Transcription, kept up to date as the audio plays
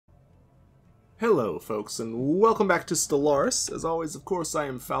Hello folks, and welcome back to Stellaris. As always, of course, I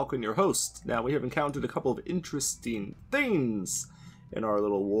am Falcon, your host. Now, we have encountered a couple of interesting things in our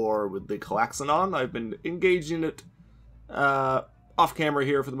little war with the Calaxanon. I've been engaging it off camera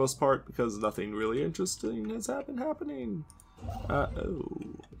here for the most part, because nothing really interesting has been happening.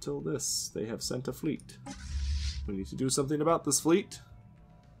 Until this, they have sent a fleet. We need to do something about this fleet,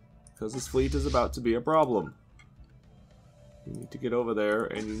 because this fleet is about to be a problem. You need to get over there,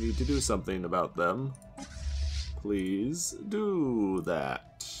 and you need to do something about them. Please do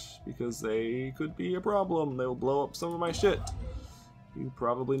that, because they could be a problem. They'll blow up some of my shit. You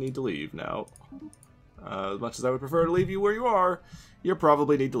probably need to leave now. As much as I would prefer to leave you where you are, you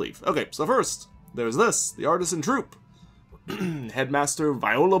probably need to leave. Okay, so first, there's this, the Artisan Troop. Headmaster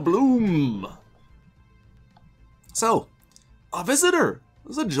Viola Bloom. So, a visitor. It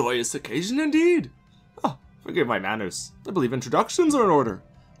was a joyous occasion indeed. Forgive my manners. I believe introductions are in order.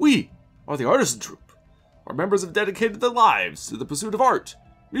 We are the Artisan Troop. Our members have dedicated their lives to the pursuit of art,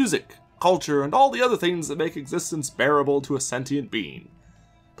 music, culture, and all the other things that make existence bearable to a sentient being.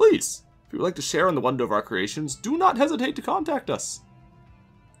 Please, if you would like to share in the wonder of our creations, do not hesitate to contact us.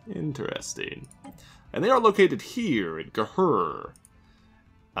 Interesting. And they are located here in Gahur.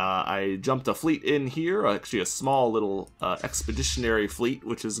 I jumped a fleet in here, actually a small little expeditionary fleet,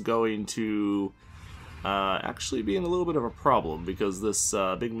 which is going to actually being a little bit of a problem because this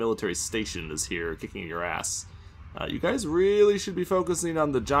big military station is here kicking your ass. You guys really should be focusing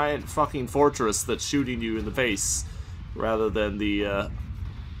on the giant fucking fortress that's shooting you in the face rather than the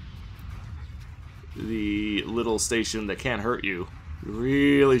little station that can't hurt you. You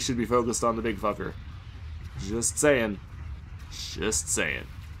really should be focused on the big fucker. Just saying. Just saying.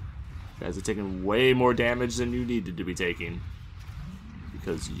 You guys are taking way more damage than you needed to be taking.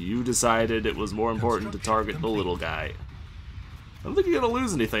 Because you decided it was more important to target the little guy. I don't think you're gonna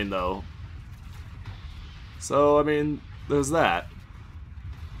lose anything, though. So, I mean, there's that.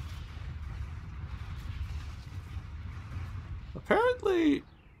 Apparently,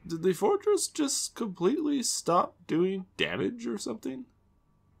 did the fortress just completely stop doing damage or something?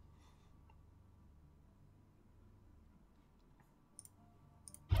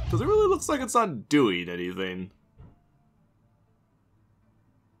 Because it really looks like it's not doing anything.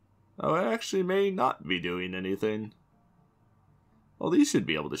 Oh, it actually may not be doing anything. Well, these should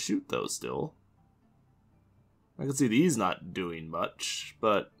be able to shoot, though, still. I can see these not doing much,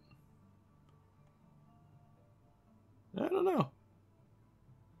 but I don't know.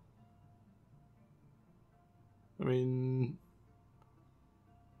 I mean,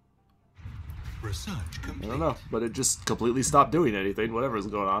 research complete. I don't know, but it just completely stopped doing anything, whatever's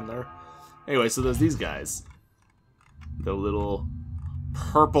going on there. Anyway, so there's these guys. The little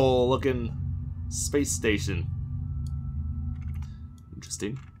purple looking space station.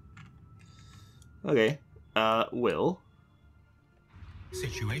 Interesting. Okay. Will.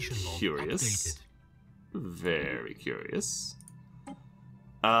 Situation log Curious. updated. Very curious.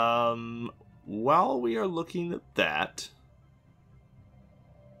 While we are looking at that,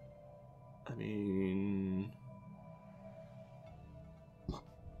 I mean,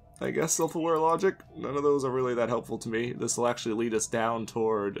 I guess self-aware logic, none of those are really that helpful to me. This will actually lead us down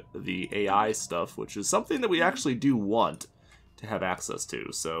toward the AI stuff, which is something that we actually do want to have access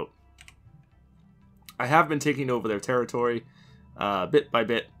to. So I have been taking over their territory bit by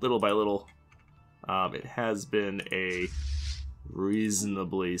bit, little by little. It has been a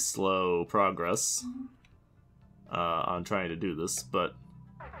reasonably slow progress on trying to do this, but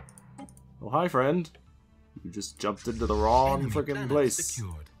oh, hi friend. You just jumped into the wrong freaking place.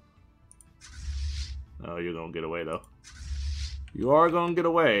 Secured. Oh, you're gonna get away, though. You are gonna get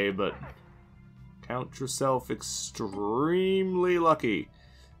away, but count yourself extremely lucky.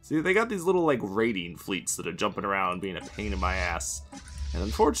 See, they got these little, like, raiding fleets that are jumping around being a pain in my ass. And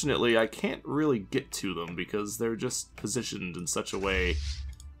unfortunately, I can't really get to them because they're just positioned in such a way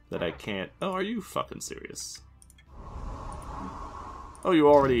that I can't... Oh, are you fucking serious? Oh, you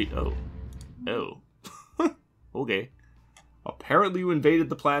already... Oh. Oh. Okay. Apparently you invaded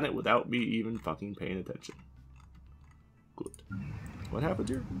the planet without me even fucking paying attention. Good. What happened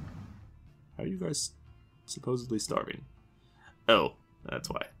here? How are you guys supposedly starving? Oh, that's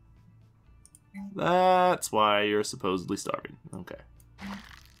why. That's why you're supposedly starving. Okay.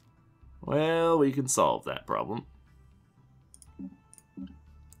 Well, we can solve that problem.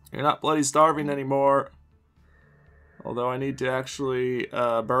 You're not bloody starving anymore. Although I need to actually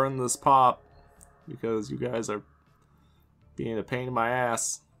burn this pop because you guys are being a pain in my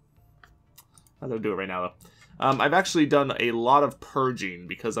ass. I'm not gonna do it right now, though. I've actually done a lot of purging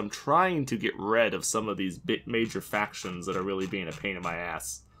because I'm trying to get rid of some of these major factions that are really being a pain in my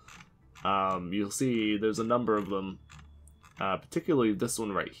ass. you'll see there's a number of them. Particularly this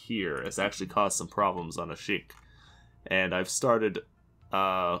one right here has actually caused some problems on Ashik. And I've started,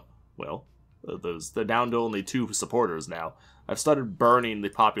 they're down to only 2 supporters now. I've started burning the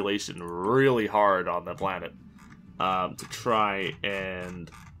population really hard on the planet to try and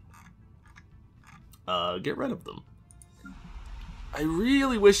get rid of them. I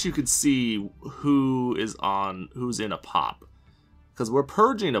really wish you could see who's in a pop. Because we're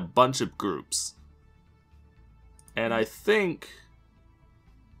purging a bunch of groups. And I think...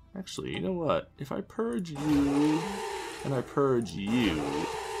 Actually, you know what? If I purge you and I purge you,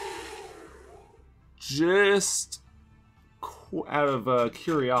 just out of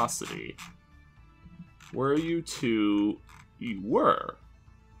curiosity, were you two... You were.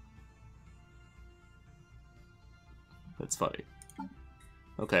 That's funny.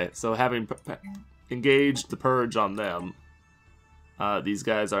 Okay, so having engaged the purge on them, these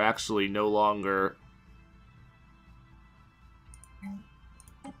guys are actually no longer...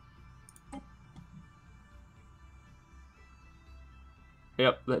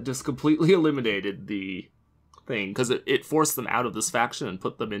 Yep, that just completely eliminated the thing, because it forced them out of this faction and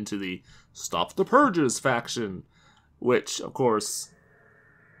put them into the Stop the Purges faction, which, of course,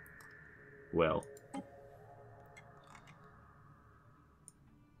 well,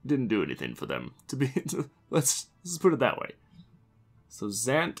 didn't do anything for them. Let's put it that way. So,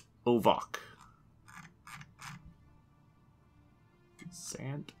 Zant Ovok.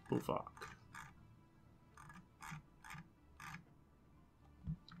 Zant Ovok.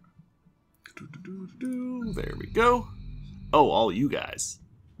 There we go. Oh, all you guys.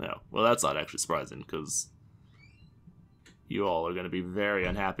 No, well, that's not actually surprising, because you all are going to be very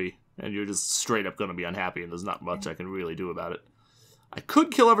unhappy, and you're just straight up going to be unhappy, and there's not much I can really do about it. I could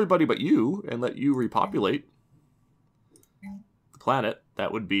kill everybody but you, and let you repopulate the planet.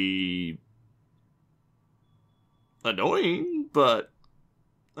 That would be annoying, but,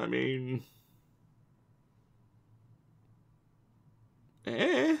 I mean...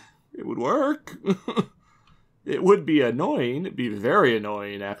 It would work. It would be annoying. It'd be very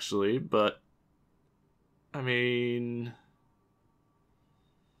annoying, actually, but... I mean...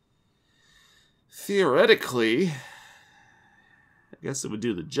 Theoretically... I guess it would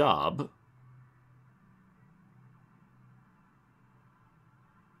do the job.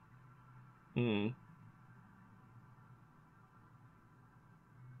 I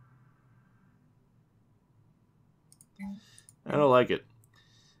don't like it.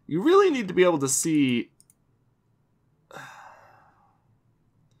 You really need to be able to see...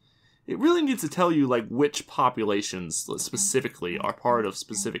 It really needs to tell you, like, which populations specifically are part of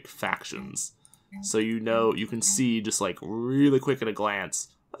specific factions. So you know, you can see just, like, really quick at a glance,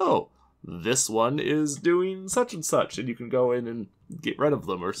 oh, this one is doing such and such, and you can go in and get rid of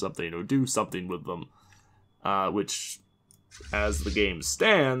them or something, or do something with them. Which, as the game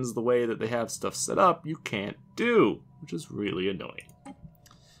stands, the way that they have stuff set up, you can't do, which is really annoying.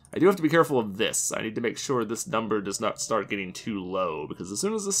 I do have to be careful of this. I need to make sure this number does not start getting too low, because as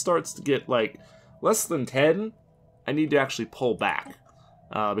soon as this starts to get, like, less than 10, I need to actually pull back.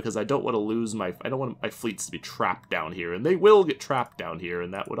 Because I don't want to lose my... I don't want my fleets to be trapped down here, and they will get trapped down here,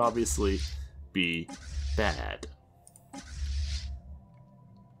 and that would obviously be bad.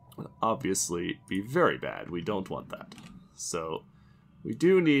 Would obviously be very bad. We don't want that. So, we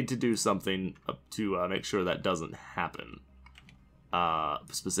do need to do something to make sure that doesn't happen.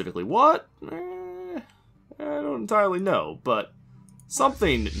 Specifically what? I don't entirely know, but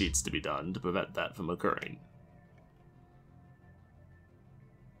something needs to be done to prevent that from occurring.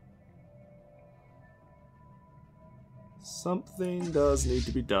 Something does need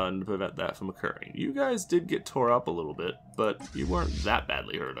to be done to prevent that from occurring. You guys did get tore up a little bit, but you weren't that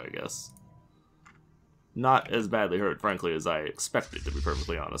badly hurt, I guess. Not as badly hurt, frankly, as I expected, to be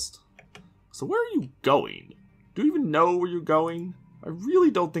perfectly honest. So where are you going? Do you even know where you're going? I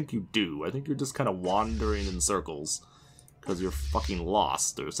really don't think you do. I think you're just kind of wandering in circles because you're fucking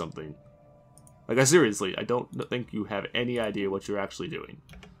lost or something. Like, I seriously, I don't think you have any idea what you're actually doing.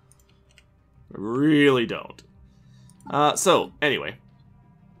 I really don't. So, anyway.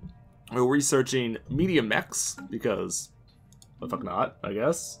 We're researching medium mechs because, what the fuck not, I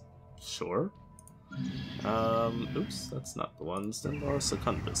guess. Sure. Oops, that's not the one. Stellaris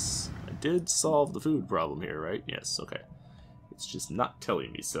Secundus. I did solve the food problem here, right? Yes, okay. It's just not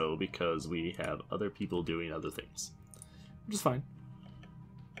telling me so because we have other people doing other things. Which is fine.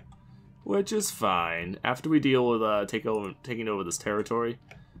 Which is fine. After we deal with taking over this territory.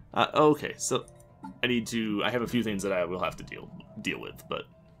 Okay, so I have a few things that I will have to deal with, but...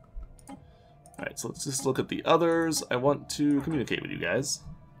 Alright, so let's just look at the others. I want to communicate with you guys.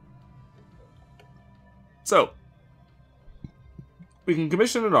 So, we can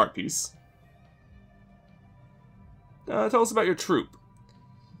commission an art piece. Tell us about your troop.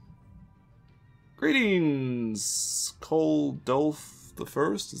 Greetings, Cole Dolph the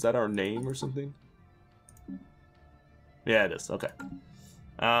First. Is that our name or something? Yeah, it is. Okay.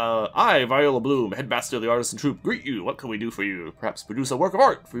 I, Viola Bloom, headmaster of the artisan troupe, greet you. What can we do for you? Perhaps produce a work of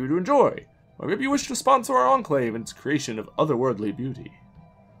art for you to enjoy. Or maybe you wish to sponsor our enclave in its creation of otherworldly beauty.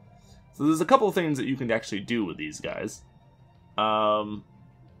 So there's a couple of things that you can actually do with these guys. Tell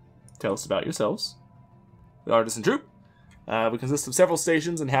us about yourselves. The artisan troupe. We consist of several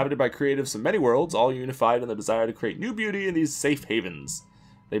stations inhabited by creatives from many worlds, all unified in the desire to create new beauty in these safe havens.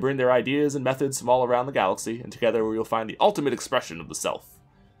 They bring their ideas and methods from all around the galaxy, and together we will find the ultimate expression of the self.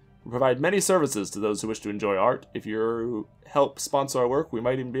 We provide many services to those who wish to enjoy art. If you help sponsor our work, we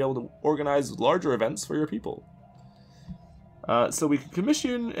might even be able to organize larger events for your people. So we can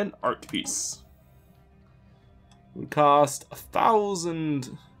commission an art piece. It would cost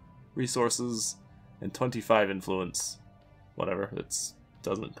 1,000 resources and 25 influence. Whatever, it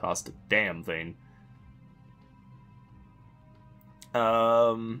doesn't cost a damn thing.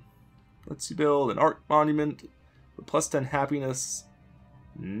 Lets you build an art monument with plus 10 happiness,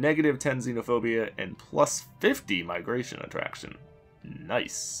 negative 10 xenophobia, and plus 50 migration attraction.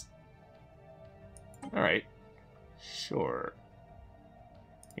 Nice. Alright. Sure.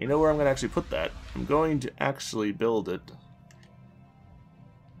 You know where I'm going to actually put that? I'm going to actually build it.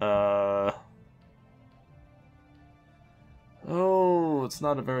 Oh, it's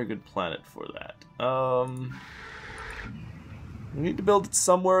not a very good planet for that. We need to build it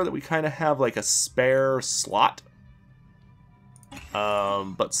somewhere that we kind of have like a spare slot.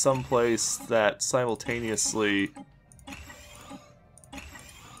 But someplace that simultaneously...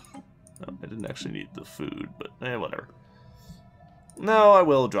 Oh, I didn't actually need the food, but whatever. No, I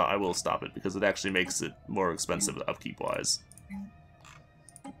will stop it because it actually makes it more expensive upkeep-wise.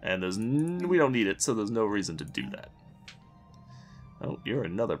 And we don't need it, so there's no reason to do that. Oh, you're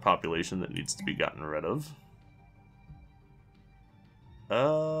another population that needs to be gotten rid of.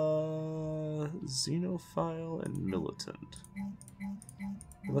 Xenophile and militant.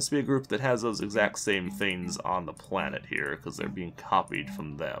 There must be a group that has those exact same things on the planet here, because they're being copied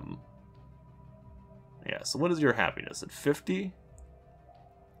from them. Yeah, so what is your happiness? At 50?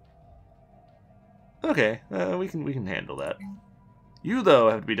 Okay, we can handle that. You,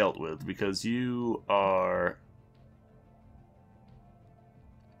 though, have to be dealt with, because you are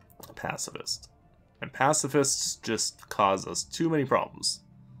a pacifist. And pacifists just cause us too many problems.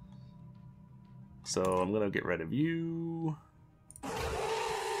 So I'm gonna get rid of you.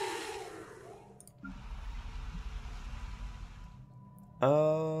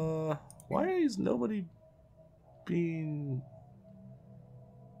 Why is nobody being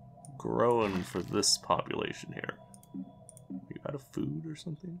growing for this population here? You out of food or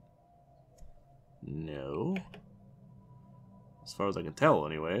something? No. As far as I can tell,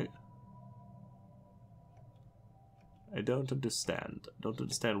 anyway. I don't understand. I don't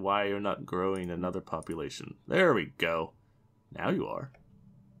understand why you're not growing another population. There we go. Now you are.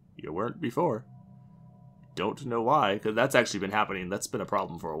 You weren't before. Don't know why, because that's actually been happening. That's been a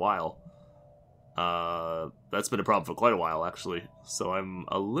problem for a while. That's been a problem for quite a while, actually. So I'm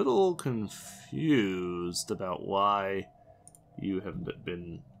a little confused about why you have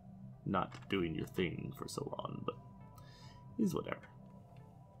been not doing your thing for so long, but it's whatever.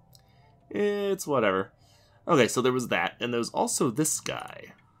 It's whatever. Okay, so there was that, and there's also this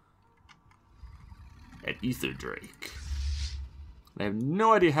guy at Ether Drake. I have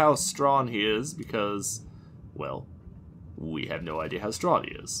no idea how strong he is because, well, we have no idea how strong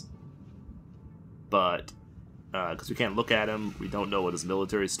he is. But, because we can't look at him, we don't know what his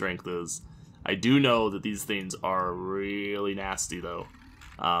military strength is. I do know that these things are really nasty, though.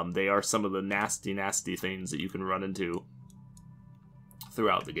 They are some of the nasty, nasty things that you can run into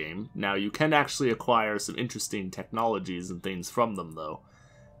throughout the game. Now, you can actually acquire some interesting technologies and things from them, though,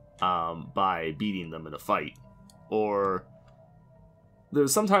 by beating them in a fight. Or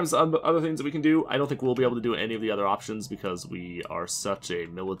there's sometimes other things that we can do. I don't think we'll be able to do any of the other options because we are such a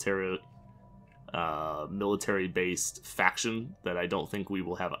military-based faction that I don't think we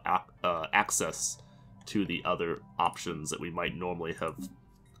will have access to the other options that we might normally have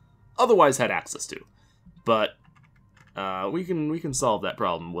otherwise had access to. But we can solve that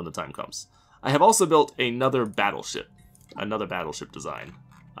problem when the time comes. I have also built another battleship design,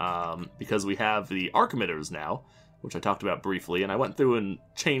 because we have the arc emitters now, which I talked about briefly, and I went through and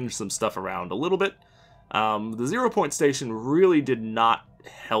changed some stuff around a little bit. The 0 point station really did not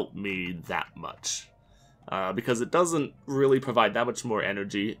help me that much. because it doesn't really provide that much more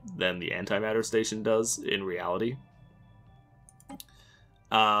energy than the antimatter station does in reality.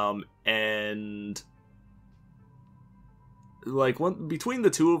 And like between the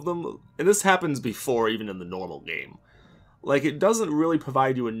two of them, and this happens before even in the normal game, like it doesn't really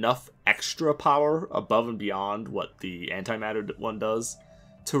provide you enough extra power above and beyond what the antimatter one does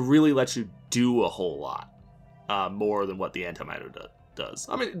to really let you do a whole lot more than what the antimatter does.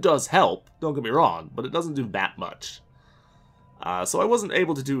 I mean, it does help, don't get me wrong, but it doesn't do that much. So I wasn't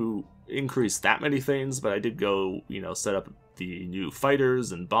able to increase that many things, but I did go, set up the new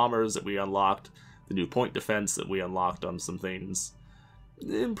fighters and bombers that we unlocked, the new point defense that we unlocked on some things,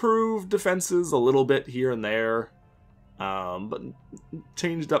 improved defenses a little bit here and there, but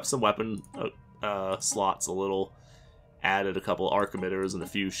changed up some weapon slots a little, added a couple arc emitters and a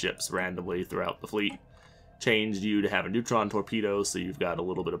few ships randomly throughout the fleet, changed you to have a neutron torpedo, so you've got a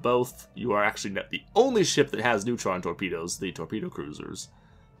little bit of both. You are actually the only ship that has neutron torpedoes, the torpedo cruisers,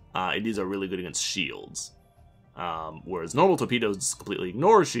 and these are really good against shields. Whereas normal torpedoes just completely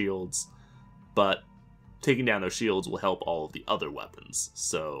ignore shields, but taking down those shields will help all of the other weapons.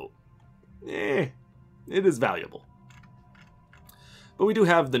 So, it is valuable. But we do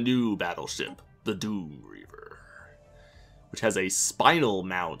have the new battleship, the Doom Reaver, which has a spinal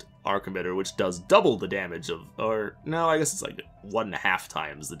mount arc emitter, which does double the damage of, or no, I guess it's like 1.5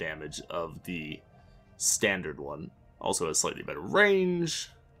 times the damage of the standard one. Also has slightly better range.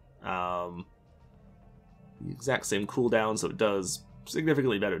 The exact same cooldown, so it does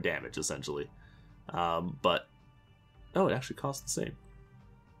significantly better damage, essentially. But, oh, it actually costs the same.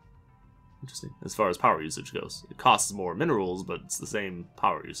 Interesting. As far as power usage goes. It costs more minerals, but it's the same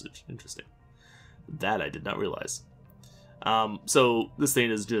power usage. Interesting. That I did not realize. So this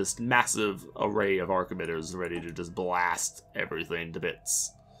thing is just massive array of arc emitters ready to just blast everything to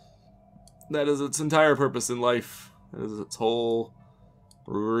bits. That is its entire purpose in life. That is its whole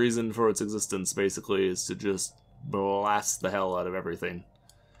reason for its existence, basically, is to just blast the hell out of everything.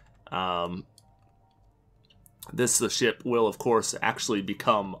 This ship will, of course, actually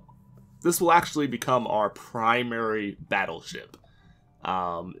become... This will actually become our primary battleship.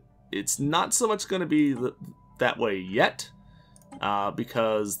 It's not so much going to be that way yet,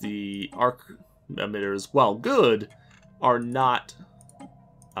 because the arc emitters, while good, are not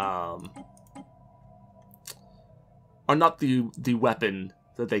the weapon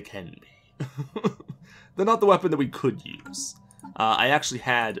that they can be. They're not the weapon that we could use. I actually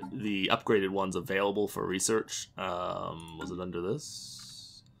had the upgraded ones available for research. Was it under this?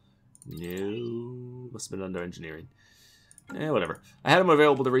 No, must have been under engineering. Whatever. I had them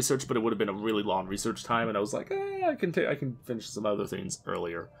available to research, but it would have been a really long research time, and I was like, I can finish some other things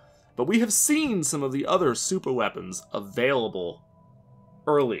earlier. But we have seen some of the other super weapons available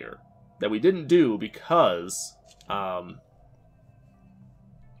earlier that we didn't do because, well,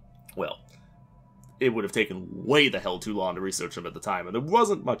 it would have taken way the hell too long to research them at the time, and there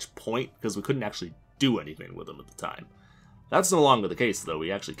wasn't much point because we couldn't actually do anything with them at the time. That's no longer the case, though.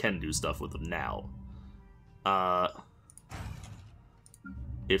 We actually can do stuff with them now.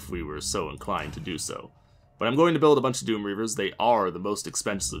 If we were so inclined to do so. But I'm going to build a bunch of Doom Reavers. They are the most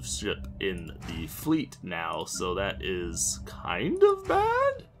expensive ship in the fleet now, so that is kind of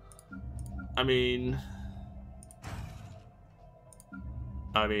bad? I mean,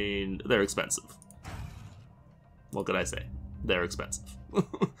 they're expensive. What could I say? They're expensive.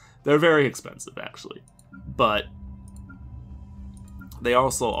 They're very expensive, actually. But they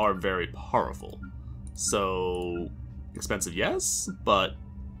also are very powerful. So, expensive, yes, but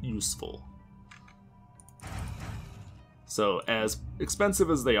useful. So, as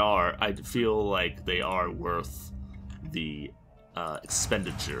expensive as they are, I feel like they are worth the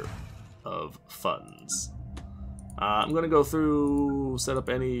expenditure of funds. I'm going to go through, set up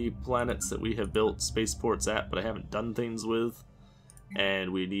any planets that we have built spaceports at, but I haven't done things with.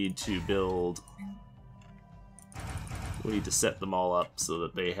 And we need to build... We need to set them all up so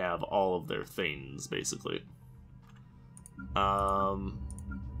that they have all of their things, basically.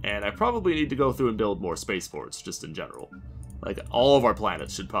 And I probably need to go through and build more spaceports, just in general. Like, all of our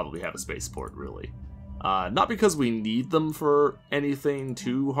planets should probably have a spaceport, really. Not because we need them for anything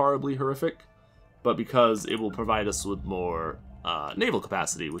too horribly horrific, but because it will provide us with more naval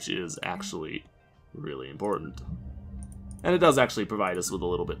capacity, which is actually really important. And it does actually provide us with a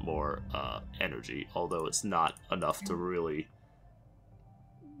little bit more energy, although it's not enough to really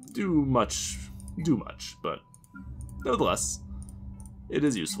do much, but nevertheless, it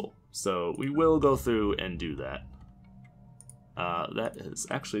is useful. So we will go through and do that. That has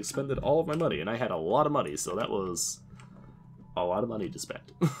actually expended all of my money, and I had a lot of money, so that was a lot of money to spend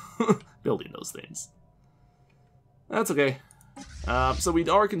building those things. That's okay. So we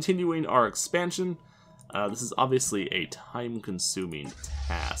are continuing our expansion. This is obviously a time-consuming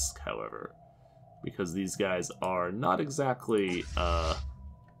task, however, because these guys are not exactly,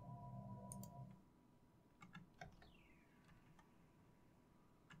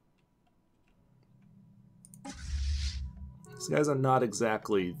 these guys are not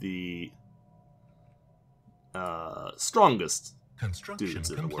exactly the strongest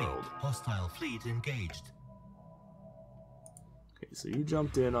dudes in the world. Hostile fleet engaged. Okay, so you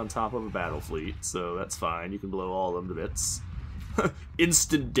jumped in on top of a battle fleet, so that's fine. You can blow all of them to bits.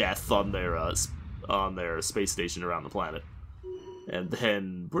 Instant death on their space station around the planet, and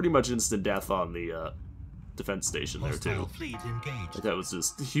then pretty much instant death on the defense station there too. Fleet engaged. Like that was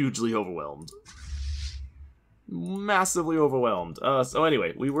just hugely overwhelmed. Massively overwhelmed. So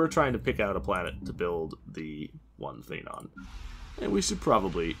anyway, we were trying to pick out a planet to build the one thing on. And we should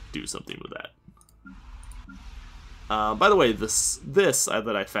probably do something with that. By the way, this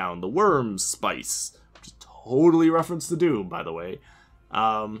that I found, the worm spice, which is totally reference to Doom, by the way.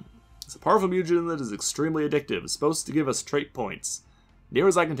 It's a powerful mutagen that is extremely addictive. It's supposed to give us trait points. Near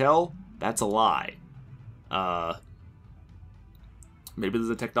as I can tell, that's a lie. Maybe there's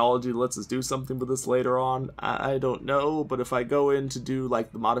a technology that lets us do something with this later on. I don't know, but if I go in to do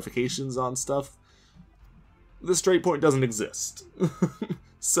like the modifications on stuff, this trait point doesn't exist.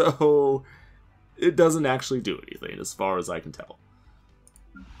 So it doesn't actually do anything as far as I can tell.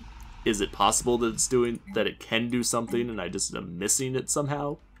 Is it possible that it can do something and I just am missing it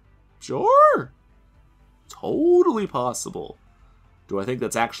somehow? Sure. Totally possible. Do I think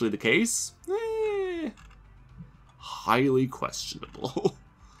that's actually the case? Highly questionable.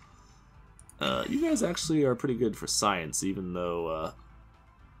 You guys actually are pretty good for science, even though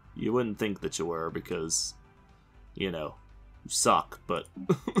you wouldn't think that you were because, you know, you suck, but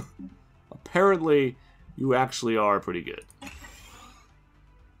apparently you actually are pretty good.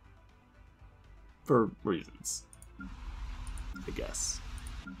 For reasons, I guess.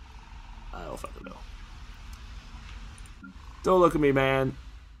 I don't fucking know. Don't look at me, man.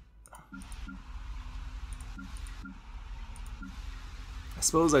 I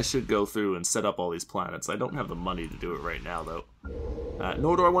suppose I should go through and set up all these planets. I don't have the money to do it right now, though.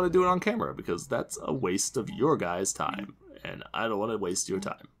 Nor do I want to do it on camera, because that's a waste of your guys' time. And I don't want to waste your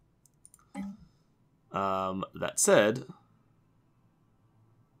time. That said...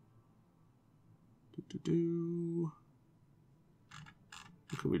 What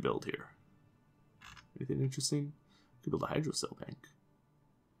can we build here? Anything interesting? We could build a hydro cell bank.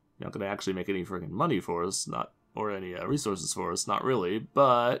 You're not going to actually make any freaking money for us, or any resources for us, not really,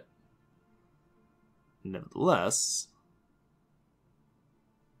 but nevertheless,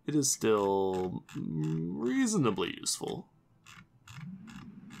 it is still reasonably useful.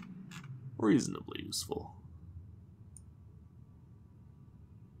 Reasonably useful.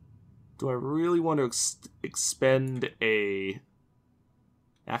 Do I really want to expend a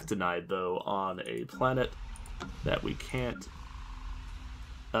actinide, though, on a planet that we can't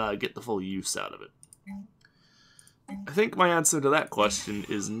get the full use out of it? I think my answer to that question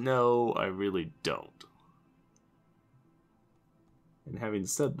is no, I really don't. And having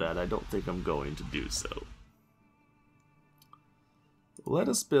said that, I don't think I'm going to do so. Let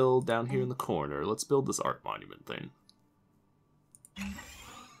us build down here in the corner. Let's build this art monument thing.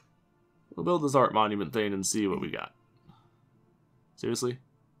 We'll build this art monument thing and see what we got. Seriously?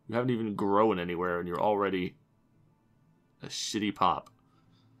 You haven't even grown anywhere and you're already a shitty pop.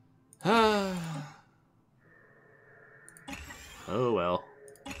 Oh well.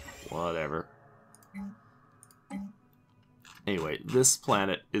 Whatever. Anyway, this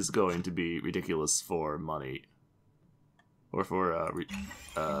planet is going to be ridiculous for money. Or for,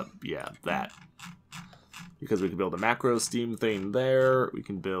 yeah, that. Because we can build a macro steam thing there. We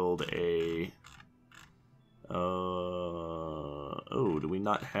can build a... oh, do we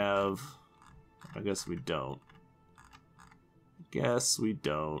not have... I guess we don't. Guess we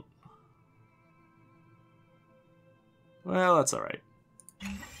don't. Well, that's alright.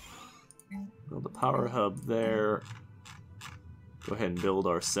 Build a power hub there. Go ahead and build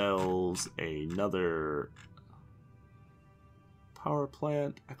ourselves another power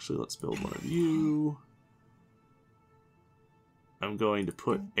plant. Actually, let's build one of you. I'm going to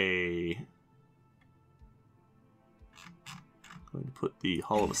put the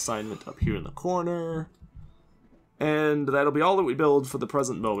Hall of Assignment up here in the corner. And that'll be all that we build for the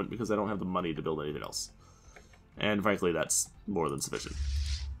present moment because I don't have the money to build anything else. And frankly, that's more than sufficient.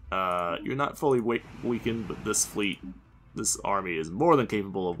 You're not fully weakened, but this fleet, this army is more than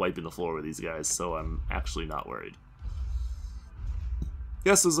capable of wiping the floor with these guys, so I'm actually not worried.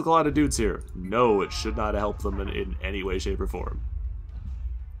 Yes, there's a lot of dudes here. No, it should not help them in any way, shape, or form.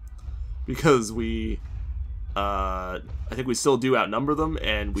 Because we... I think we still do outnumber them,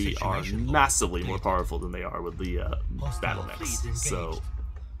 and we are massively more powerful than they are with the battle mechs. So,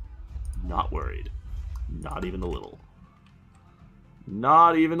 not worried. Not even a little.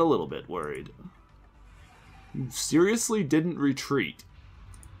 Not even a little bit worried. You seriously didn't retreat.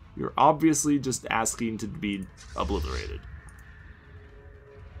 You're obviously just asking to be obliterated.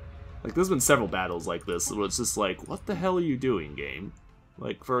 Like, there's been several battles like this where it's just like, what the hell are you doing, game?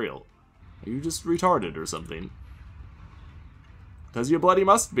 Like, for real. Are you just retarded or something? Because you bloody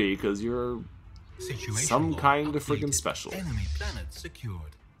must be, because you're some kind of freaking special. Enemy planet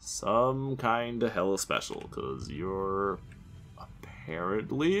secured. Some kind of hella special, because you're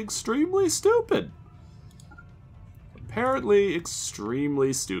apparently extremely stupid. Apparently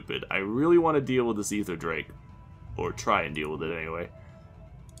extremely stupid. I really want to deal with this Ether Drake. Or try and deal with it anyway.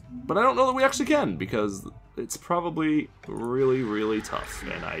 But I don't know that we actually can, because it's probably really, really tough,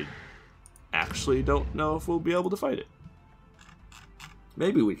 and I actually don't know if we'll be able to fight it.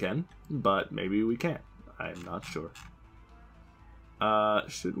 Maybe we can, but maybe we can't. I'm not sure.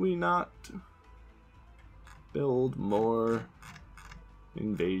 Should we not build more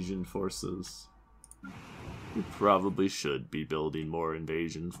invasion forces? We probably should be building more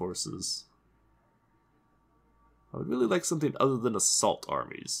invasion forces. I would really like something other than assault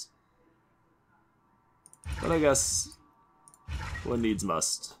armies. But I guess, when needs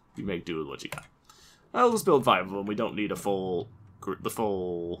must, you make do with what you got. I'll just build 5 of them. We don't need the full,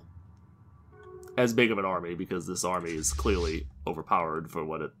 as big of an army, because this army is clearly overpowered for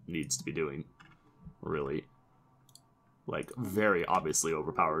what it needs to be doing. Really. Like, very obviously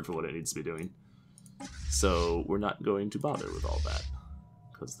overpowered for what it needs to be doing. So, we're not going to bother with all that,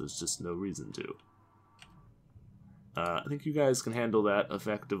 because there's just no reason to. I think you guys can handle that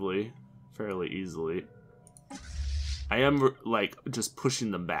effectively, fairly easily. I am, like, just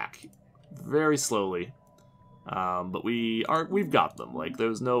pushing them back very slowly. But we've got them. Like,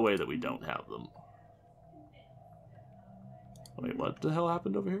 there's no way that we don't have them. Wait, what the hell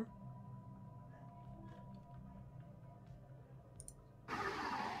happened over here?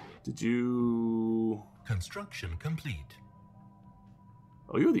 Did you... Construction complete.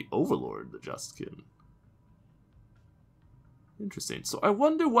 Oh, you're the Overlord, the Justkin. Interesting. So I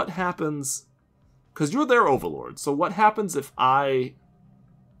wonder what happens... Because you're their Overlord, so what happens if I...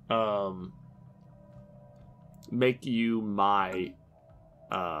 make you my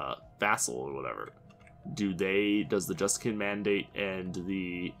vassal or whatever? Does the Justkin mandate and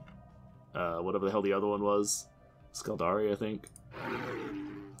the whatever the hell the other one was, Skaldari, I think.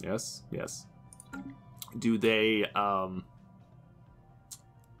 Yes, yes. Do they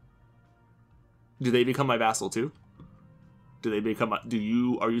become my vassal too? Do they become?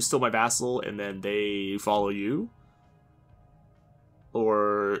 Are you still my vassal and then they follow you,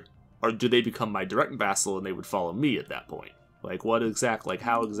 or do they become my direct vassal and they would follow me at that point? Like,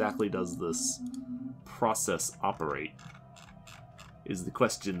 how exactly does this process operate? Is the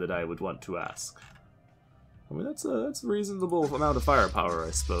question that I would want to ask. I mean, that's a reasonable amount of firepower,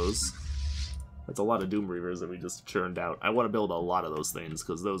 I suppose. That's a lot of Doom Reavers that we just churned out. I want to build a lot of those things,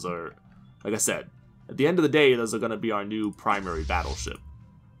 because those are, like I said, at the end of the day, those are going to be our new primary battleship.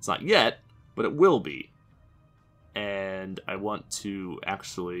 It's not yet, but it will be. And I want to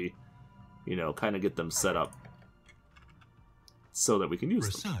actually, you know, kind of get them set up so that we can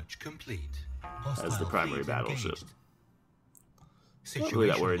use them complete. as the primary battleship. I'm not really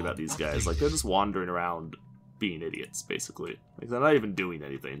that worried about these guys. Like, they're just wandering around being idiots, basically. Like, they're not even doing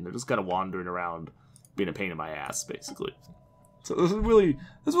anything. They're just kind of wandering around being a pain in my ass, basically. So there's really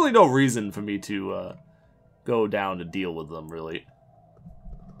no reason for me to go down to deal with them, really.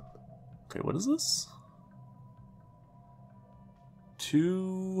 Okay, what is this?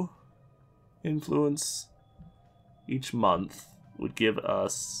 2 influence each month would give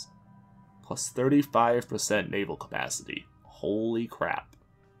us plus 35% naval capacity. Holy crap.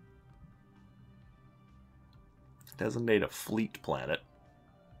 Designate a fleet planet.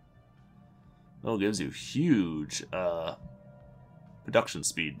 Oh, it gives you huge production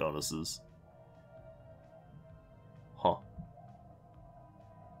speed bonuses. Huh.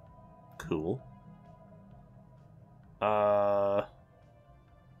 Cool. But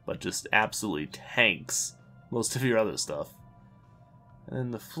just absolutely tanks most of your other stuff.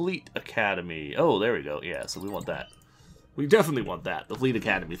 And the Fleet Academy. Oh, there we go. Yeah, so we want that. We definitely want that. The Fleet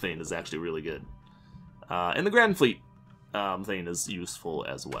Academy thing is actually really good. And the Grand Fleet thing is useful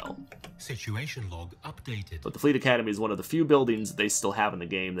as well. Situation log updated. But the Fleet Academy is one of the few buildings that they still have in the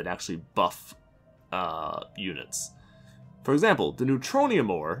game that actually buff units. For example, the neutronium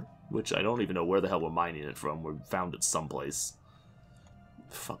ore, which I don't even know where the hell we're mining it from. We found it someplace.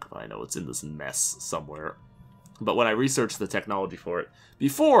 Fuck if I know. It's in this mess somewhere. But when I researched the technology for it,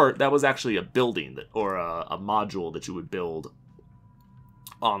 before, that was actually a building that, or a module that you would build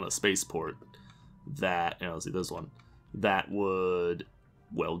on a spaceport that, you know, see this one, that would,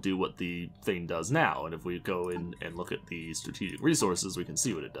 well, do what the thing does now. And if we go in and look at the strategic resources, we can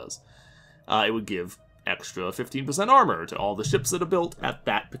see what it does. It would give extra 15% armor to all the ships that are built at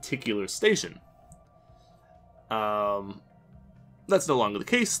that particular station. That's no longer the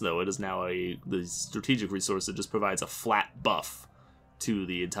case, though. It is now the strategic resource that just provides a flat buff to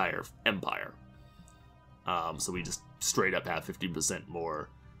the entire empire. So we just straight up have 15% more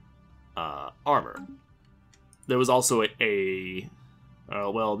armor. There was also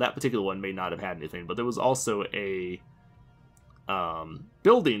well, that particular one may not have had anything, but there was also a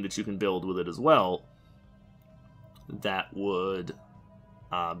building that you can build with it as well that would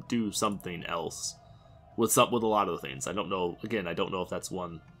do something else with a lot of the things. I don't know. Again, I don't know if that's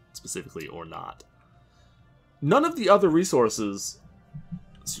one specifically or not. None of the other resources,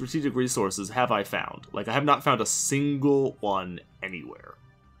 strategic resources, have I found. Like, I have not found a single one anywhere.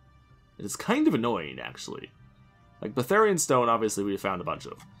 It's kind of annoying, actually. Like, Betharian Stone, obviously, we found a bunch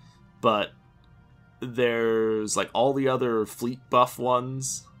of. But there's, like, all the other fleet buff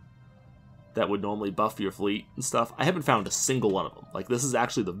ones that would normally buff your fleet and stuff. I haven't found a single one of them. Like, this is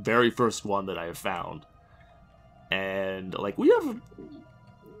actually the very first one that I have found. And, like, we have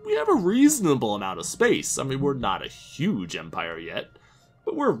a reasonable amount of space. I mean, we're not a huge empire yet,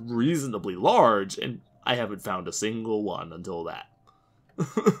 but we're reasonably large, and I haven't found a single one until that.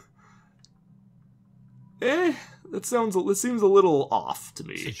 It seems a little off to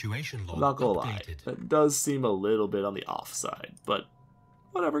me. Situation log I'm not gonna lie. updated. That does seem a little bit on the off side, but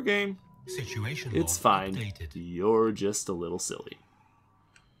whatever, game. Situation It's log fine. updated. You're just a little silly.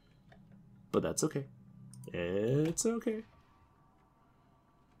 But that's okay. It's okay.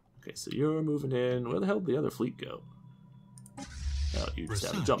 Okay, so you're moving in. Where the hell did the other fleet go? Oh, you just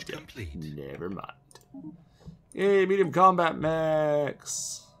haven't Research jumped yet. complete. Never mind. Yay, medium combat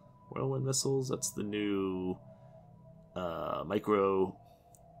max. Whirlwind missiles, that's the new micro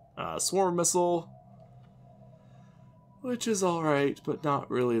swarm missile. Which is alright, but not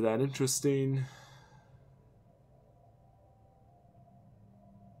really that interesting.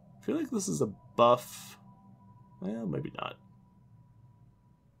 I feel like this is a buff. Well, maybe not.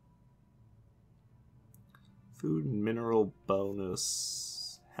 Food and mineral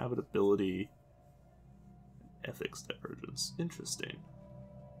bonus. Habitability. Ethics divergence. Interesting.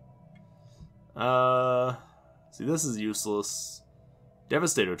 See, this is useless.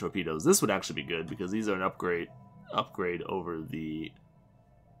 Devastator torpedoes. This would actually be good because these are an upgrade over the...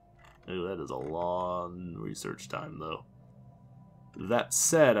 Oh, that is a long research time, though. That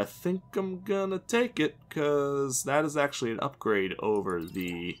said, I think I'm gonna take it because that is actually an upgrade over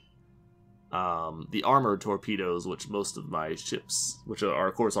the armored torpedoes, which most of my ships, which are,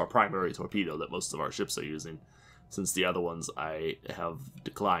 of course, our primary torpedo that most of our ships are using, since the other ones I have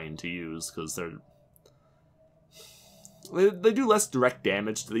declined to use because they do less direct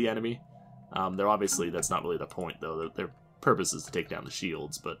damage to the enemy. They're obviously, that's not really the point, though. Their purpose is to take down the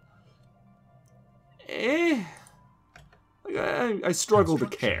shields, but I struggle to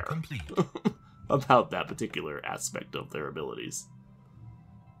care about that particular aspect of their abilities.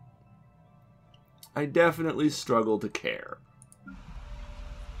 I definitely struggle to care.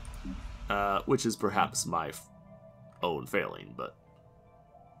 Which is perhaps my own failing, but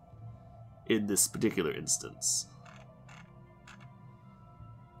in this particular instance.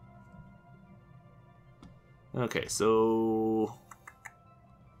 Okay, so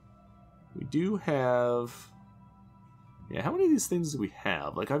we do have... Yeah, how many of these things do we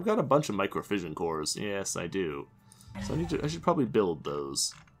have? Like, I've got a bunch of microfission cores. Yes, I do. So I should probably build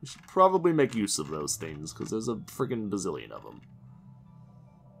those. We should probably make use of those things, because there's a friggin' bazillion of them.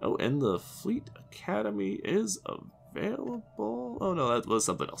 Oh, and the Fleet Academy is available? Oh no, that was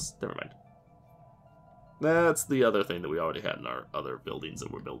something else. Never mind. That's the other thing that we already had in our other buildings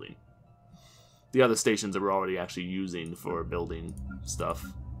that we're building. The other stations that we're already actually using for building stuff.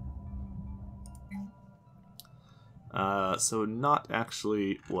 So not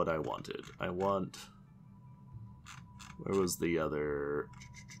actually what I wanted. I want... Where was the other...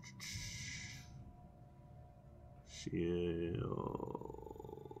 Shield...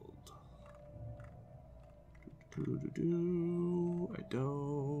 I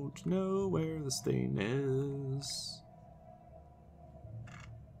don't know where this thing is.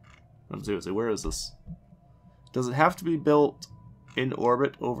 I'm seriously, where is this? Does it have to be built in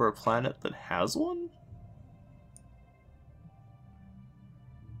orbit over a planet that has one?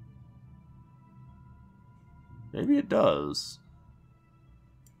 maybe it does.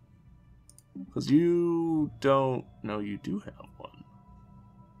 Because you don't... No, you do have one.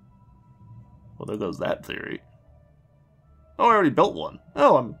 Well, there goes that theory. Oh, I already built one.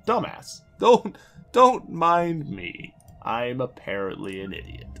 Oh, I'm a dumbass. Don't mind me. I'm apparently an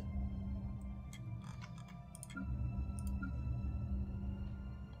idiot.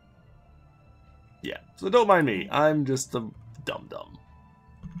 Yeah, so don't mind me. I'm just a dum-dum.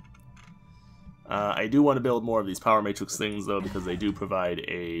 I do want to build more of these power matrix things, though, because they do provide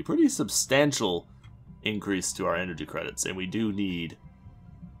a pretty substantial increase to our energy credits, and we do need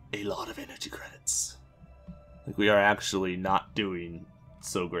a lot of energy credits. Like, we are actually not doing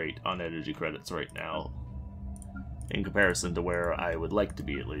so great on energy credits right now, in comparison to where I would like to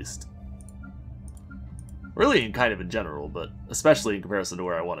be, at least. Really, kind of in general, but especially in comparison to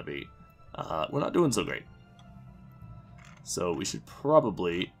where I want to be. We're not doing so great. So we should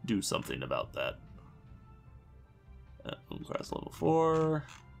probably do something about that. Class level 4,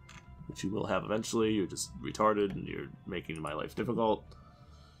 which you will have eventually. You're just retarded and you're making my life difficult.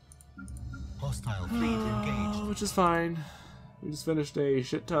 Hostile fleet engaged. Which is fine. We just finished a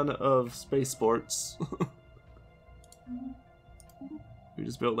shit ton of space sports. We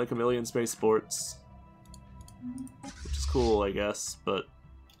just built like 1 million space sports. Which is cool, I guess, but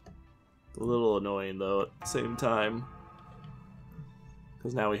a little annoying though at the same time.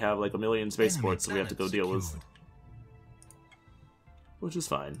 Because now we have like 1 million space sports that we have to go deal with. Which is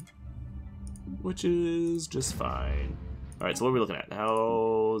fine. Which is just fine. Alright, so what are we looking at?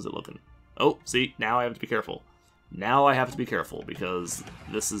 How is it looking? Oh, see, now I have to be careful. Now I have to be careful, because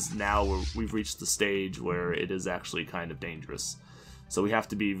this is now where we've reached the stage where it is actually kind of dangerous. So we have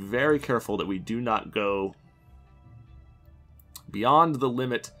to be very careful that we do not go beyond the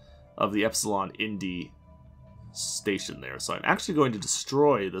limit of the Epsilon Indy station there. So I'm actually going to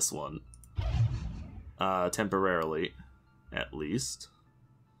destroy this one. Temporarily, at least.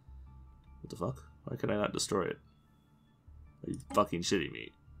 What the fuck? Why could I not destroy it? Are you fucking shitting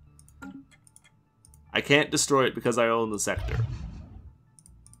me? I can't destroy it because I own the sector.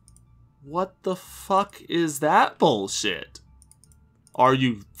 What the fuck is that bullshit? Are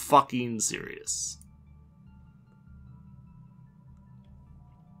you fucking serious?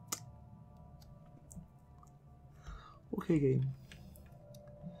 Okay, game.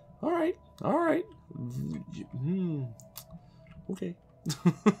 Alright, alright. Okay.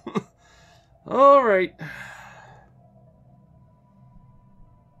 Alright.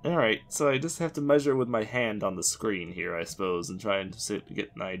 Alright, so I just have to measure with my hand on the screen here, I suppose, and try and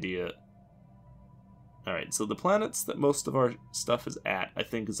get an idea. Alright, so the planets that most of our stuff is at, I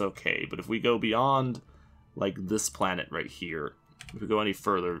think is okay, but if we go beyond, like, this planet right here, if we go any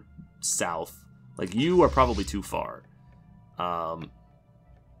further south, like, you are probably too far.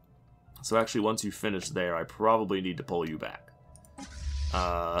 So actually, once you finish there, I probably need to pull you back.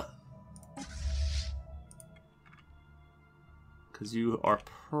 Because you are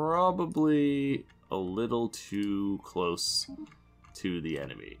probably a little too close to the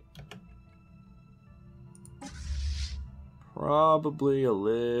enemy. Probably a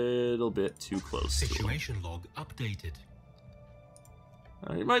little bit too close. Situation log updated.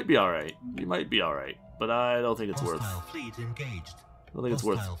 You might be alright. You might be alright. But I don't think it's worth... Fleet engaged. I don't think it's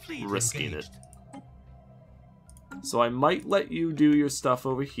worth risking it. So I might let you do your stuff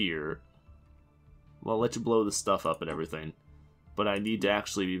over here. Well, I'll let you blow the stuff up and everything. But I need to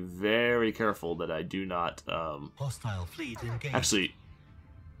actually be very careful that I do not... Hostile fleet engaged. Actually,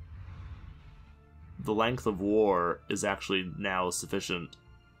 the length of war is actually now sufficient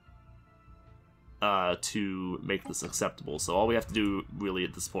to make this acceptable. So all we have to do, really,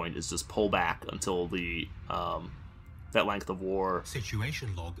 at this point is just pull back until the that length of war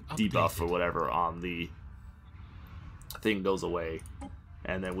situation log debuff or whatever on the thing goes away,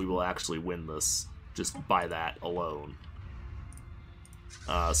 and then we will actually win this just by that alone.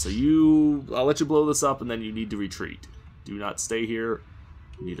 So I'll let you blow this up, and then you need to retreat. Do not stay here.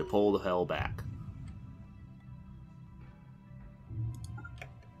 You need to pull the hell back.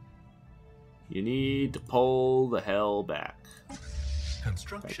 You need to pull the hell back.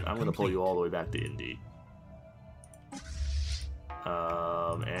 Construction. I'm going to pull you all the way back to Indy.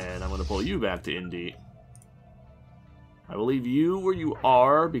 And I'm going to pull you back to Indy. I will leave you where you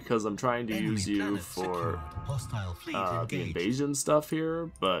are because I'm trying to use you for the invasion stuff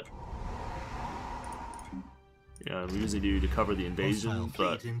here, but yeah, I'm using you to cover the invasion,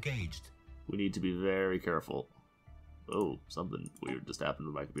 but we need to be very careful. Oh, something weird just happened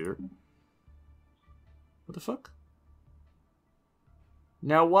with my computer. What the fuck?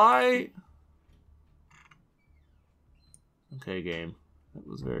 Now why? Okay, game. That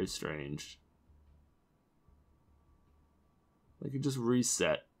was very strange. Like, you just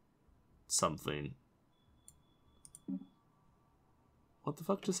reset something. What the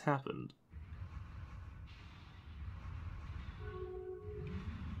fuck just happened?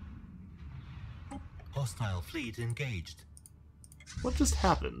 Hostile fleet engaged. What just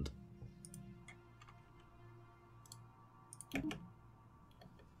happened?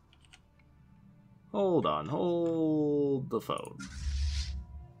 Hold on, hold the phone.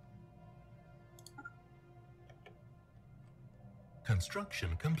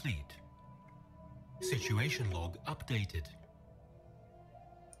 Construction complete. Situation log updated.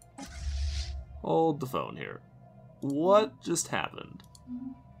 Hold the phone here. What just happened?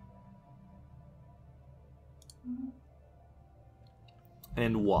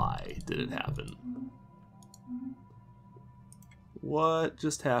 And why did it happen? What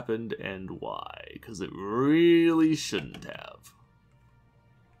just happened and why? Because it really shouldn't have.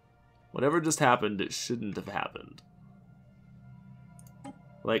 Whatever just happened, it shouldn't have happened.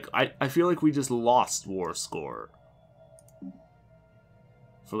 Like, I feel like we just lost war score.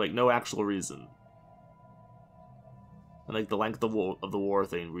 For, like, no actual reason. And, like, the length of the war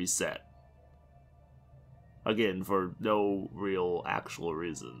thing reset. Again, for no real actual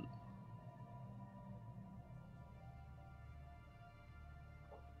reason.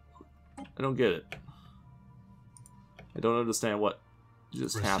 I don't get it. I don't understand what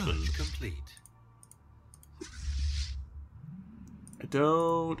just happened. Complete. I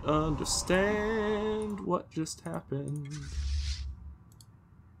don't understand what just happened.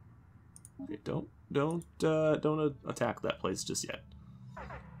 Okay, don't attack that place just yet.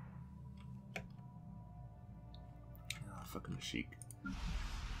 Oh, fucking Sheik.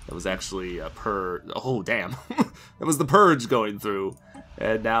 That was actually a purge. Oh, damn. That was the purge going through.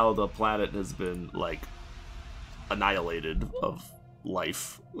 And now the planet has been, like, annihilated of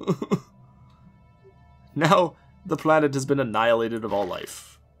life. Now the planet has been annihilated of all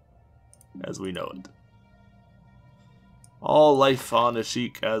life. As we know it. All life on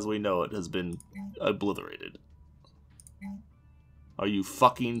Ashik as we know it has been obliterated. Are you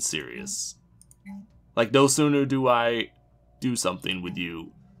fucking serious? Like, no sooner do I do something with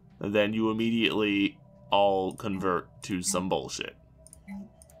you, than you immediately all convert to some bullshit.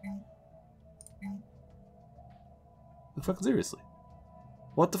 Like, fucking seriously.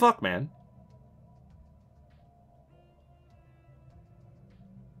 What the fuck, man?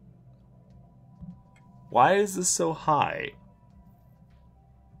 Why is this so high?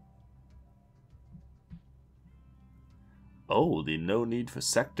 Oh, the no need for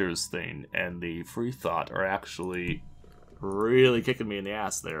sectors thing and the free thought are actually really kicking me in the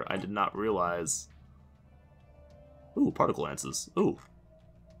ass there. I did not realize. Ooh, particle lances. Ooh.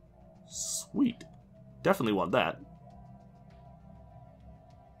 Sweet. Definitely want that.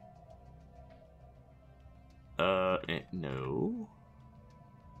 No.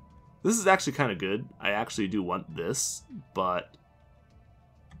 This is actually kind of good. I actually do want this, but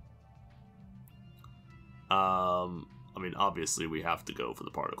I mean, obviously we have to go for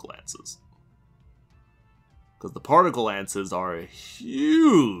the particle lances. Because the particle lances are a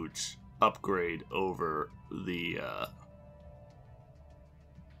huge upgrade over the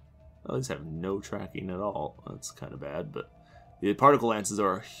well, these have no tracking at all. That's kind of bad, but the particle lances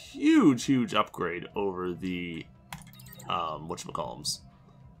are a huge upgrade over the whatchamacallums,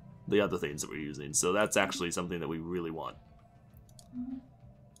 the other things that we're using. So that's actually something that we really want.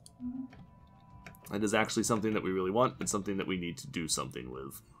 That is actually something that we really want, and something that we need to do something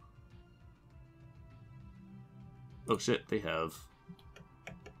with. Oh shit, they have...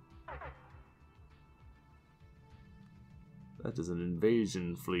 That is an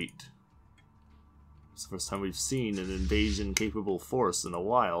invasion fleet. It's the first time we've seen an invasion-capable force in a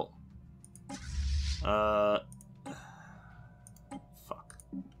while. Fuck.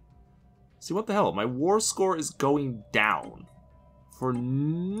 See, what the hell? My war score is going down. For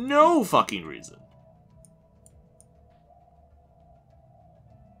no fucking reason.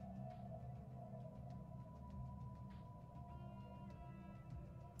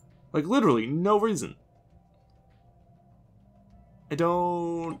 Like, literally, no reason. I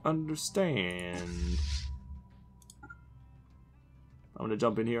don't understand. I'm gonna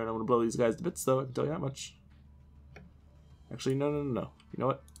jump in here and I'm gonna blow these guys to bits, though. I can tell you that much. Actually, no. You know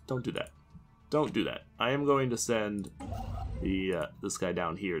what? Don't do that. Don't do that. I am going to send the this guy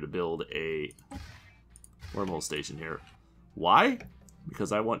down here to build a wormhole station here. Why?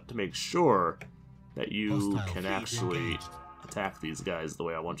 Because I want to make sure that you can actually attack these guys the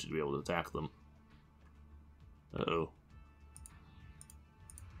way I want you to be able to attack them. Uh-oh.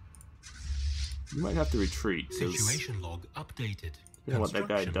 You might have to retreat, because Situation log updated. you know what that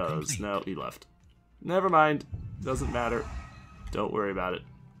guy does. No, he left. Never mind. Doesn't matter. Don't worry about it.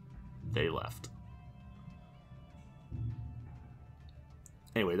 They left.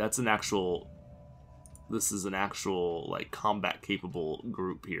 Anyway, that's an actual... This is an actual, like, combat-capable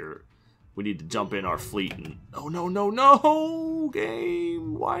group here. We need to jump in our fleet and... Oh, no, no, no!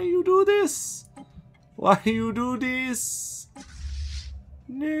 Game! Why you do this? Why you do this?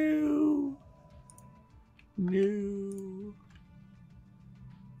 No. No.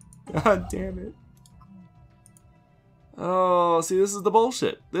 God damn it. Oh, see, this is the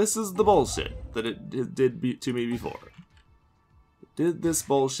bullshit. This is the bullshit that it did to me before. It did this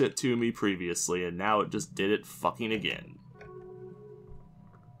bullshit to me previously, and now it just did it fucking again.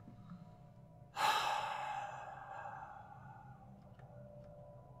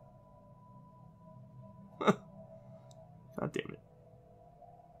 God damn it.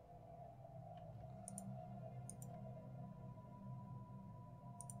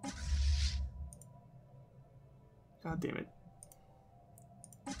 God damn it.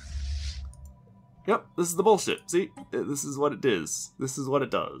 Yep, this is the bullshit. See? This is what it is. This is what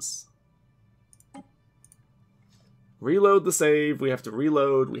it does. Reload the save. We have to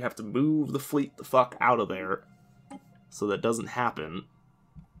reload. We have to move the fleet the fuck out of there. So that doesn't happen.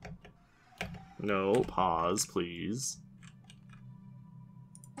 No, pause, please.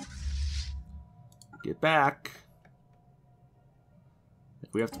 Get back.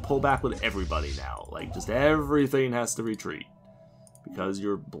 We have to pull back with everybody now. Like, just everything has to retreat. Because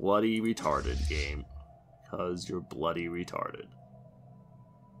you're bloody retarded, game. Because you're bloody retarded.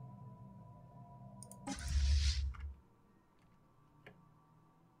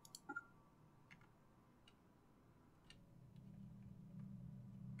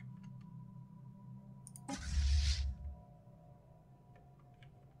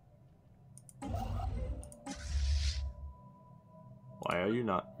 Why are you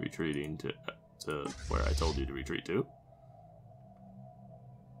not retreating to where I told you to retreat to?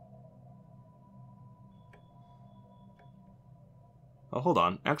 Oh, hold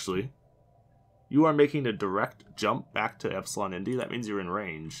on. Actually, you are making a direct jump back to Epsilon Indy. That means you're in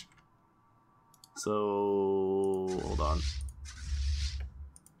range. So, hold on.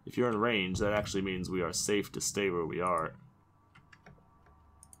 If you're in range, that actually means we are safe to stay where we are.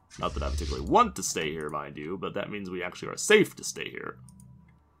 Not that I particularly want to stay here, mind you, but that means we actually are safe to stay here.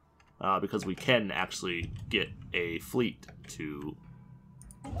 Because we can actually get a fleet to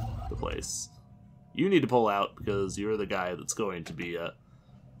the place. You need to pull out because you're the guy that's going to be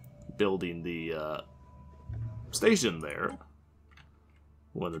building the station there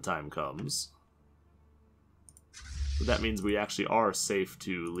when the time comes. But that means we actually are safe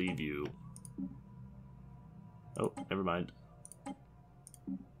to leave you. Oh, never mind.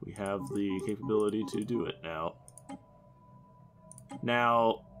 We have the capability to do it now.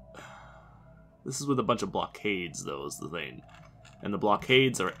 Now, this is with a bunch of blockades, though, is the thing. And the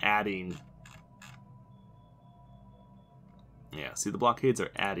blockades are adding... Yeah, see, the blockades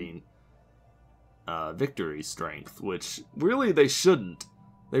are adding victory strength, which really they shouldn't.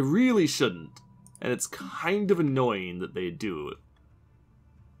 They really shouldn't. And it's kind of annoying that they do it.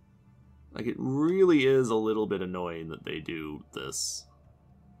 Like, it really is a little bit annoying that they do this.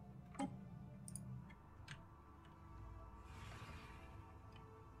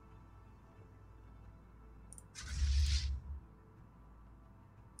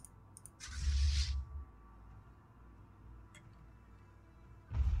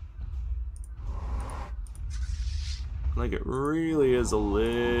 Like, it really is a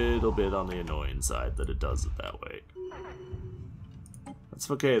little bit on the annoying side that it does it that way. That's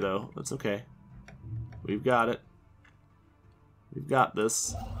okay, though. That's okay. We've got it. We've got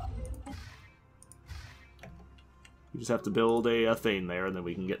this. We just have to build a thing there, and then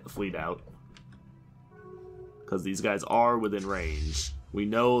we can get the fleet out. Because these guys are within range. We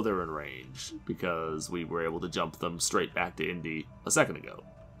know they're in range, because we were able to jump them straight back to Indy a second ago.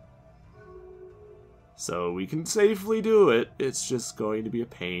 So we can safely do it, it's just going to be a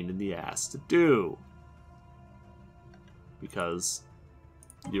pain in the ass to do. Because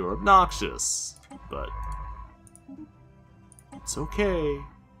you're obnoxious, but it's okay.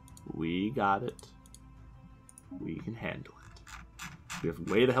 We got it. We can handle it. We have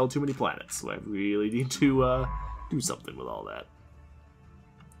way the hell too many planets, so I really need to do something with all that.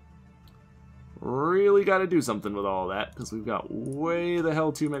 Really gotta do something with all that, because we've got way the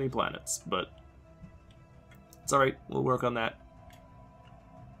hell too many planets, but it's alright, we'll work on that.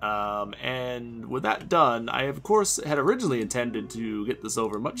 And with that done, I of course had originally intended to get this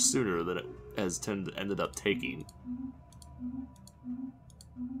over much sooner than it has ended up taking.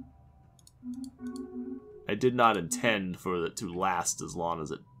 I did not intend for it to last as long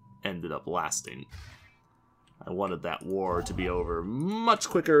as it ended up lasting. I wanted that war to be over much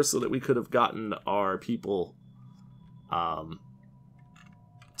quicker so that we could have gotten our people, so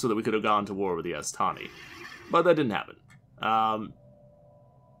that we could have gone to war with the Astani. But that didn't happen.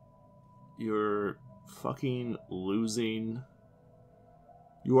 You're fucking losing.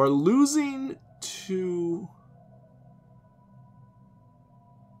 You are losing to...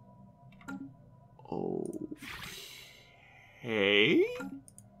 Okay?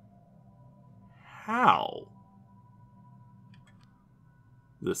 How?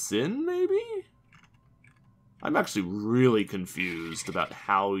 The Sin, maybe? I'm actually really confused about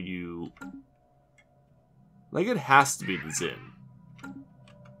how you... Like, it has to be the Sin.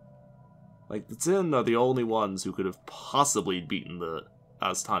 Like, the Sin are the only ones who could have possibly beaten the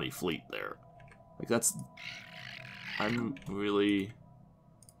Astani fleet there. Like, that's... I'm really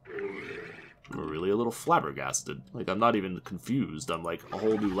a little flabbergasted. Like, I'm not even confused. I'm, like, a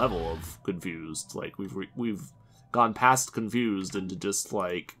whole new level of confused. Like, we've gone past confused into just,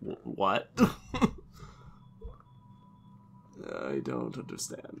 like, what? I don't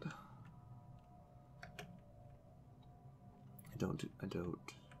understand. I don't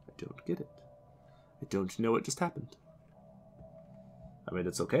get it. I don't know what just happened. I mean,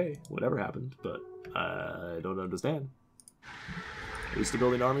 it's okay, whatever happened, but I don't understand. Are you still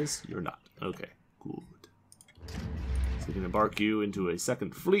building armies? You're not. Okay, good. So we can embark you into a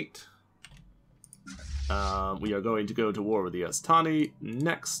second fleet. We are going to go to war with the Astani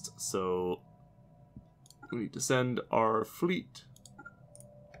next, so we need to send our fleet,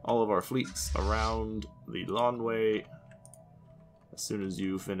 all of our fleets, around the Lawnway. As soon as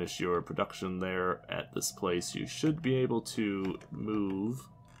you finish your production there at this place, you should be able to move.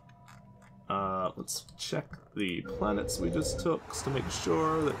 Let's check the planets we just took to make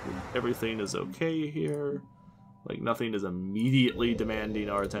sure that everything is okay here. Like, nothing is immediately demanding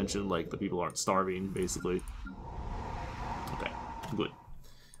our attention, like the people aren't starving, basically. Okay, good.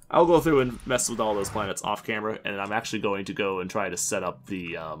 I'll go through and mess with all those planets off camera, and I'm actually going to go and try to set up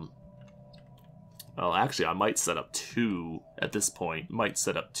the, well, actually, I might set up two, at this point, might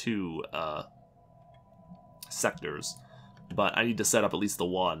set up two, sectors. But I need to set up at least the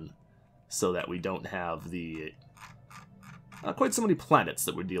one, so that we don't have the... not quite so many planets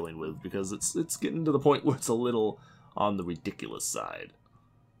that we're dealing with, because it's getting to the point where it's a little on the ridiculous side.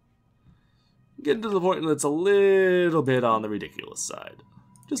 Getting to the point where it's a little bit on the ridiculous side.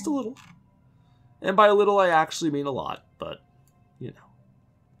 Just a little. And by a little, I actually mean a lot, but, you know,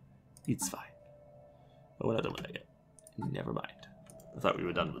 it's fine. But we're not done with that yet. Never mind. I thought we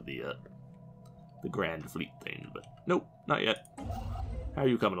were done with the Grand Fleet thing, but nope, not yet. How are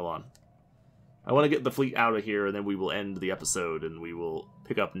you coming along? I want to get the fleet out of here, and then we will end the episode, and we will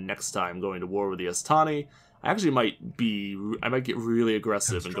pick up next time going to war with the Astani. I actually might get really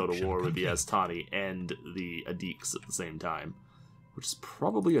aggressive and go to war with the Astani and the Adiks at the same time, which is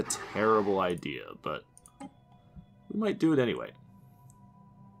probably a terrible idea, but we might do it anyway.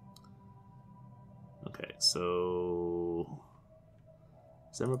 Okay, so...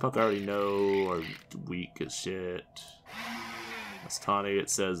 Zemmerpuck I already know are weak as shit. Astani, it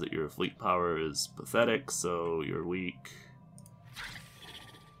says that your fleet power is pathetic, so you're weak.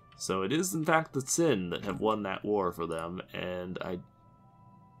 So it is in fact the Sin that have won that war for them, and I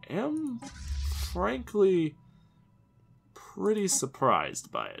am, frankly, pretty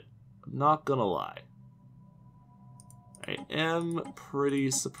surprised by it. I'm not gonna lie. I am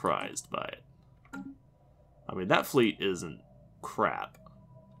pretty surprised by it. I mean, that fleet isn't crap.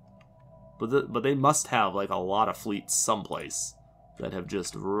 But they must have, like, a lot of fleets someplace that have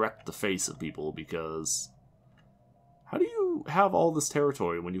just wrecked the face of people, because... how do you have all this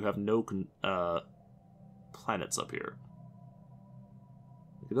territory when you have no planets up here?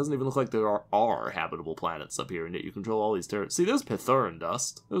 It doesn't even look like there are habitable planets up here, and yet you control all these territories. See, there's Pithuran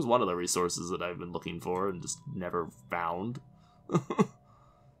dust. There's one of the resources that I've been looking for and just never found.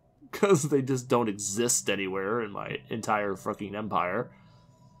 Because they just don't exist anywhere in my entire fucking empire.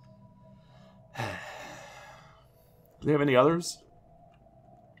 Do they have any others?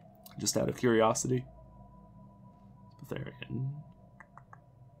 Just out of curiosity. Betharian.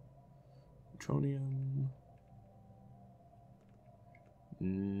 Neutronium.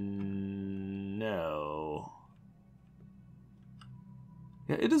 No.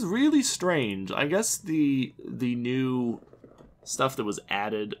 Yeah, it is really strange. I guess the new stuff that was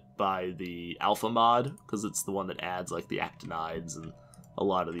added by the Alpha mod, because it's the one that adds like the actinides and a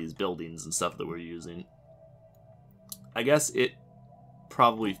lot of these buildings and stuff that we're using. I guess it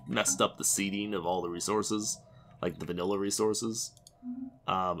probably messed up the seeding of all the resources, like the vanilla resources,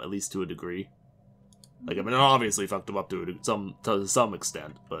 at least to a degree. Like, I mean, it obviously fucked them up to some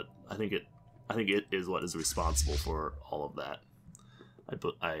extent, but I think I think it is what is responsible for all of that.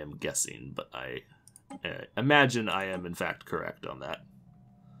 I am guessing, but I imagine I am in fact correct on that.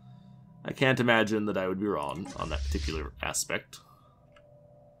 I can't imagine that I would be wrong on that particular aspect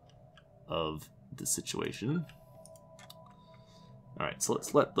of the situation. Alright, so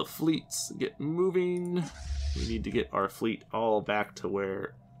let's let the fleets get moving. We need to get our fleet all back to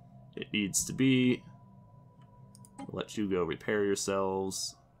where it needs to be. We'll let you go repair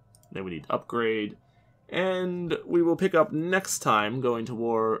yourselves. Then we need to upgrade. And we will pick up next time going to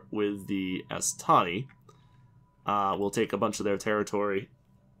war with the Astani. We'll take a bunch of their territory.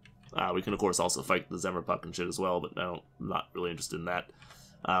 We can, of course, also fight the Zemmerpuck and shit as well, but no, I'm not really interested in that.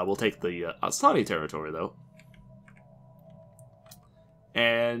 We'll take the Astani territory, though.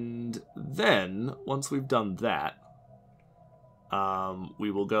 And then, once we've done that,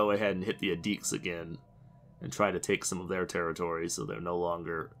 we will go ahead and hit the Adiks again and try to take some of their territory so they're no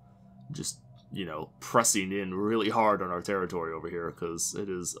longer just, you know, pressing in really hard on our territory over here, because it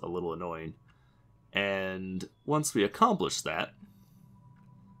is a little annoying. And once we accomplish that,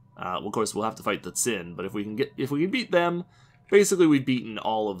 of course, we'll have to fight the Tsin, but if we can beat them, basically we've beaten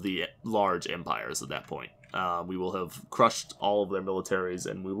all of the large empires at that point. We will have crushed all of their militaries,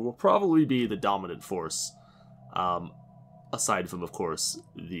 and we will probably be the dominant force, aside from, of course,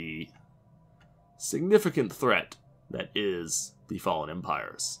 the significant threat that is the fallen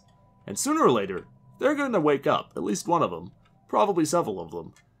empires. And sooner or later, they're going to wake up, at least one of them, probably several of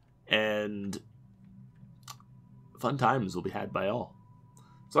them, and fun times will be had by all.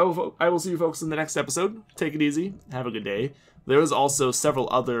 So I will see you folks in the next episode. Take it easy. Have a good day. There's also several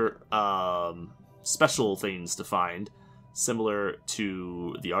other special things to find, similar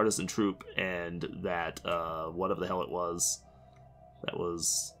to the Artisan Troop and that, whatever the hell it was. That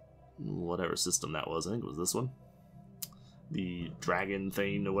was whatever system that was. I think it was this one. The dragon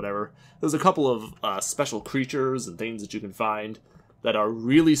thing or whatever. There's a couple of special creatures and things that you can find that are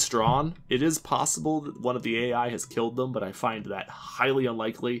really strong. It is possible that one of the AI has killed them, but I find that highly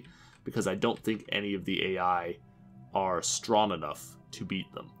unlikely because I don't think any of the AI are strong enough to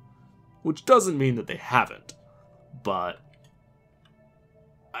beat them. Which doesn't mean that they haven't, but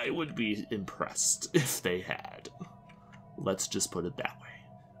I would be impressed if they had. Let's just put it that way.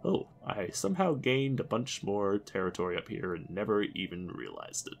 Oh, I somehow gained a bunch more territory up here and never even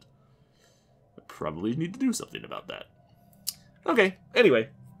realized it. I probably need to do something about that. Okay, anyway,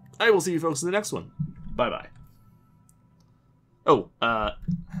 I will see you folks in the next one. Bye-bye. Oh,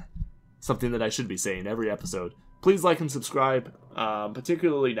 something that I should be saying every episode. Please like and subscribe,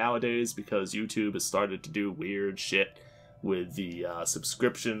 particularly nowadays because YouTube has started to do weird shit with the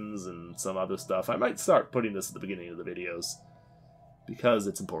subscriptions and some other stuff. I might start putting this at the beginning of the videos because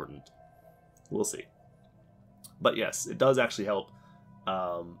it's important. We'll see. But yes, it does actually help.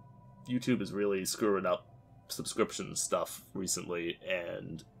 YouTube is really screwing up subscription stuff recently,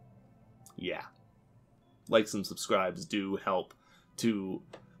 and yeah, likes and subscribes do help to,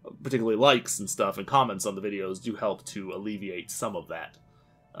 particularly likes and stuff and comments on the videos do help to alleviate some of that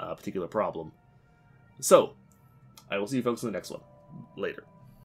particular problem. So I will see you folks in the next one. Later.